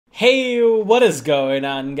Hey, what is going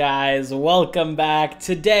on, guys? Welcome back.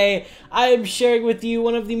 Today, I am sharing with you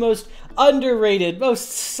one of the most underrated,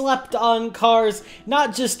 most slept on cars,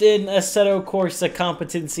 not just in Assetto Corsa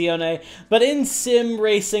Competizione, but in sim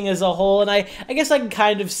racing as a whole. And I guess I can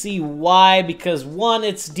kind of see why, because one,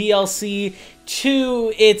 it's DLC,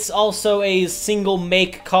 two, it's also a single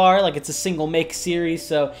make car, like it's a single make series,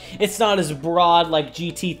 so it's not as broad like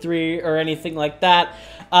GT3 or anything like that.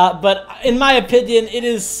 But in my opinion, it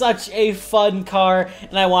is such a fun car,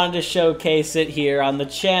 and I wanted to showcase it here on the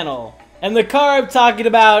channel. And the car I'm talking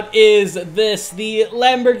about is this, the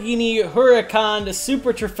Lamborghini Huracan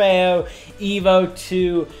Super Trofeo Evo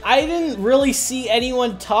 2. I didn't really see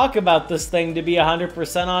anyone talk about this thing, to be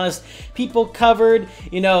 100% honest. People covered,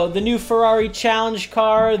 you know, the new Ferrari Challenge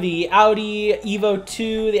car, the Audi Evo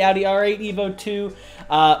 2, the Audi R8 Evo 2.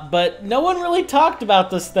 But no one really talked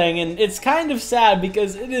about this thing, and it's kind of sad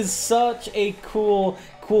because it is such a cool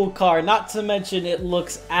car, not to mention it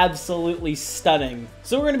looks absolutely stunning.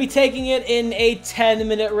 So we're going to be taking it in a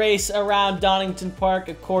 10-minute race around Donington Park.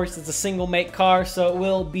 Of course, it's a single make car, so it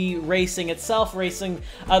will be racing itself, racing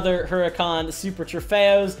other Huracan Super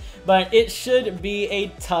Trofeos, but it should be a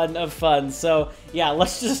ton of fun. So yeah,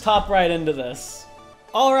 let's just hop right into this.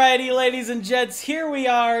 Alrighty, ladies and gents, here we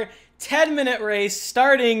are. 10-minute race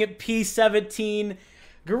starting P17,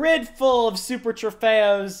 grid full of Super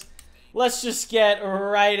Trofeos. Let's just get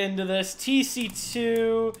right into this.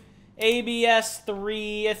 TC2, ABS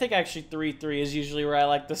 3, I think actually 3.3 is usually where I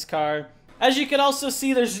like this car. As you can also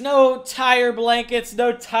see, there's no tire blankets,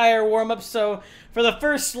 no tire warm-up, so for the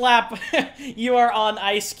first lap, you are on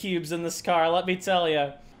ice cubes in this car, let me tell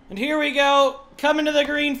you. And here we go, coming to the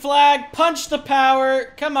green flag, punch the power,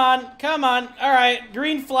 come on, alright,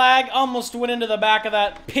 green flag, almost went into the back of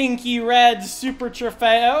that pinky red Super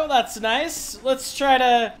Trofeo, that's nice. Let's try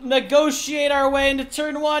to negotiate our way into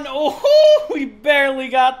turn one. Oh, we barely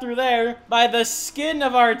got through there by the skin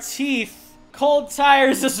of our teeth. Cold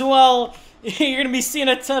tires as well, you're gonna be seeing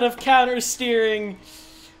a ton of counter steering.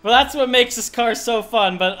 Well, that's what makes this car so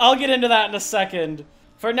fun, but I'll get into that in a second.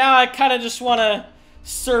 For now, I kind of just want to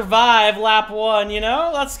survive lap one, you know?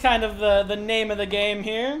 That's kind of the name of the game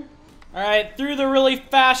here. Alright, through the really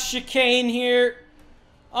fast chicane here.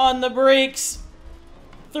 On the brakes.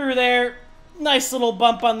 Through there. Nice little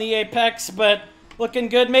bump on the apex, but looking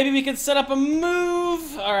good. Maybe we can set up a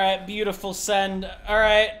move. Alright, beautiful send.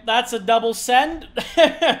 Alright, that's a double send.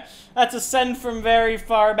 That's a send from very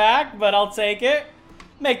far back, but I'll take it.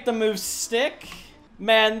 Make the move stick.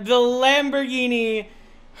 Man, the Lamborghini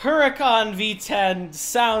Huracan V10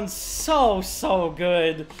 sounds so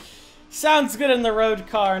good. Sounds good in the road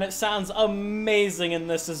car, and it sounds amazing in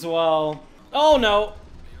this as well. Oh no.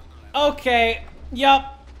 Okay.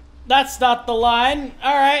 Yup. That's not the line.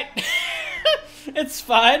 Alright. It's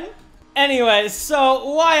fine. Anyway,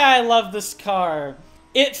 so why I love this car.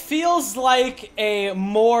 It feels like a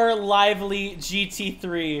more lively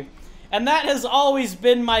GT3. And that has always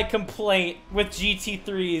been my complaint with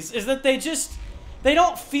GT3s, is that they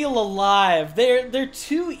don't feel alive. They're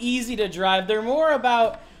too easy to drive. They're more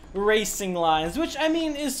about racing lines, which, I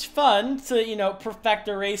mean, is fun to, you know, perfect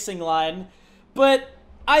a racing line. But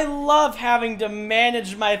I love having to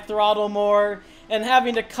manage my throttle more and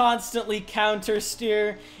having to constantly counter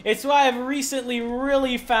steer. It's why I've recently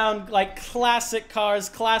really found, like, classic cars,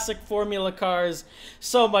 classic formula cars,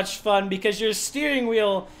 so much fun, because your steering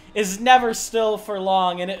wheel is never still for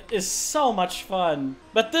long, and it is so much fun.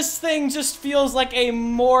 But this thing just feels like a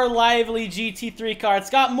more lively GT3 car. It's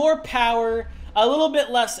got more power, a little bit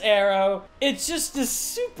less aero. It just is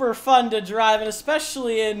super fun to drive, and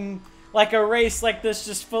especially in like a race like this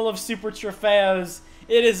just full of Super Trofeos,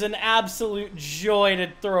 it is an absolute joy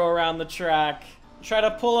to throw around the track. Try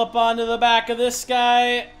to pull up onto the back of this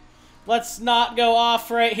guy. Let's not go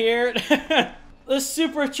off right here. The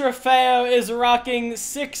Super Trofeo is rocking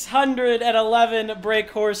 611 brake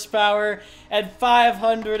horsepower and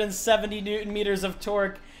 570 Newton meters of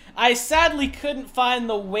torque. I sadly couldn't find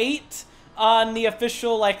the weight on the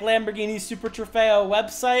official Lamborghini Super Trofeo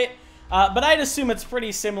website, but I'd assume it's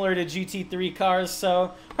pretty similar to GT3 cars,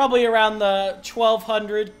 so probably around the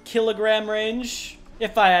 1,200 kilogram range,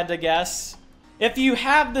 if I had to guess. If you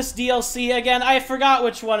have this DLC, again, I forgot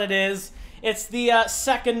which one it is. It's the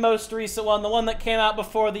second most recent one, the one that came out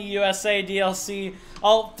before the USA DLC.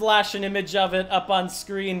 I'll flash an image of it up on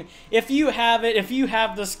screen. If you have it, if you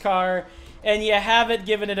have this car, and you haven't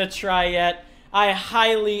given it a try yet, I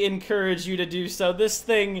highly encourage you to do so. This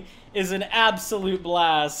thing is an absolute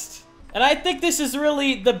blast. And I think this is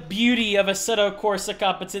really the beauty of Assetto Corsa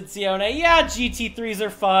Competizione. Yeah, GT3s are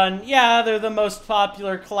fun. Yeah, they're the most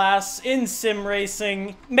popular class in sim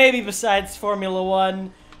racing, maybe besides Formula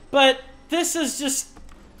 1. But this is just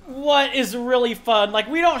what is really fun. Like,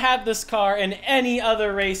 we don't have this car in any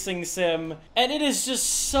other racing sim. And it is just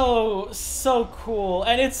so cool.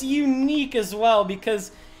 And it's unique as well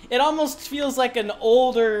because it almost feels like an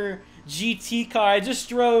older GT car. I just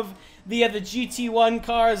drove the GT1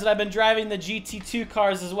 cars, and I've been driving the GT2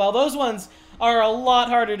 cars as well. Those ones are a lot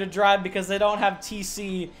harder to drive because they don't have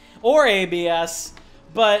TC or ABS,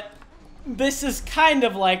 but this is kind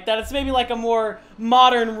of like that. It's maybe like a more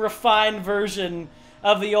modern, refined version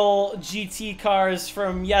of the old GT cars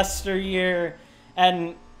from yesteryear,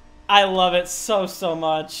 and I love it so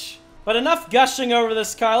much. But enough gushing over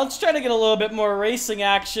this car. Let's try to get a little bit more racing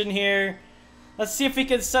action here. Let's see if we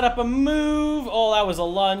can set up a move. Oh, that was a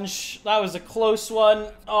lunge. That was a close one.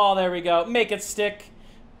 Oh, there we go. Make it stick.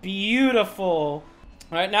 Beautiful. All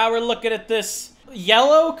right, now we're looking at this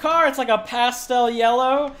yellow car. It's like a pastel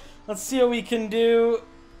yellow. Let's see what we can do.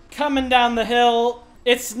 Coming down the hill.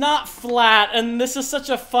 It's not flat, and this is such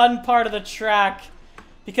a fun part of the track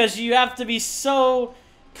because you have to be so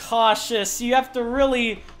cautious. You have to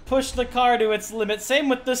really push the car to its limit. Same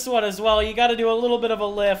with this one as well. You got to do a little bit of a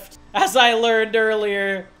lift, as I learned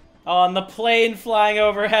earlier. Oh, and the plane flying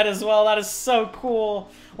overhead as well. That is so cool.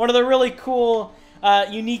 One of the really cool,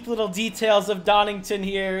 unique little details of Donington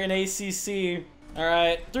here in ACC. All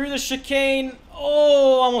right, through the chicane.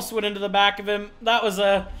 Oh, almost went into the back of him. That was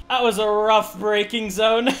a rough braking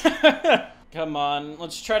zone. Come on,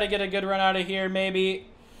 let's try to get a good run out of here. Maybe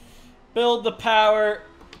build the power,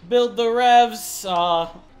 build the revs.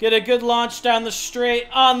 Get a good launch down the straight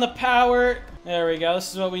on the power. There we go.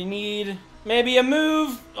 This is what we need. Maybe a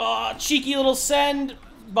move. Oh, cheeky little send.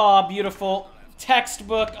 Oh, beautiful.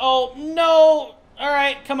 Textbook. Oh, no. All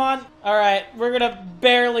right, come on. All right, we're going to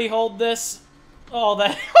barely hold this. Oh,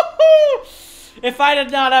 that. If I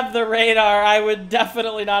did not have the radar, I would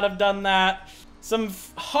definitely not have done that. Some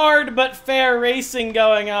hard but fair racing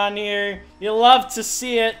going on here. You love to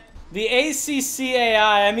see it. The ACC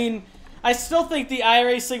AI, I mean, I still think the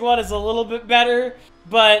iRacing one is a little bit better,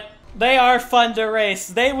 but they are fun to race.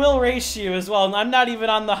 They will race you as well, and I'm not even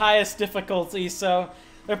on the highest difficulty, so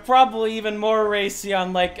they're probably even more racy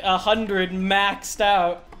on like 100 maxed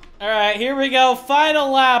out. Alright, here we go.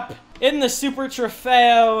 Final lap in the Super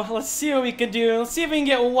Trofeo. Let's see what we can do. Let's see if we can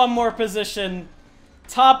get one more position.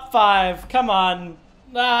 Top 5. Come on.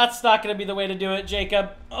 Nah, that's not going to be the way to do it,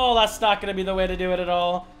 Jacob. Oh, that's not going to be the way to do it at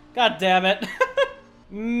all. God damn it.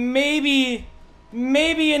 Maybe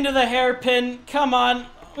into the hairpin. Come on.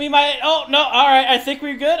 We might. Oh, no. All right. I think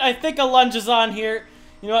we're good. I think a lunge is on here.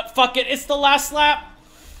 You know what? Fuck it. It's the last lap.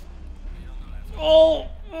 Oh.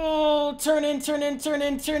 Oh. Turn in.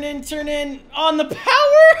 On the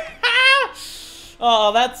power.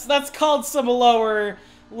 Oh, that's called some lower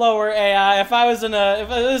AI. If I was if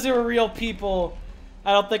those were real people,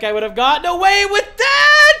 I don't think I would have gotten away with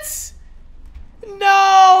that.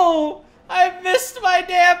 No. I missed my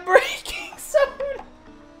damn braking zone.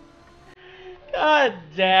 God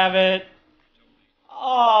damn it.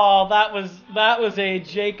 Oh, that was a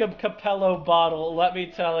Jacob Cappello bottle, let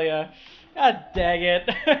me tell you. God dang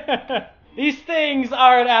it. These things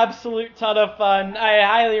are an absolute ton of fun. I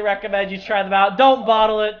highly recommend you try them out. Don't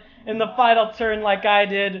bottle it in the final turn like I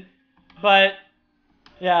did. But,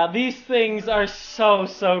 yeah, these things are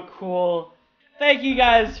so cool. Thank you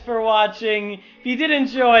guys for watching. If you did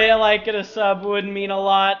enjoy, a like and a sub would mean a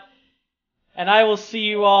lot. And I will see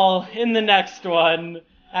you all in the next one.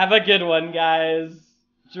 Have a good one, guys.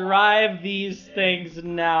 Drive these things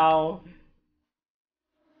now.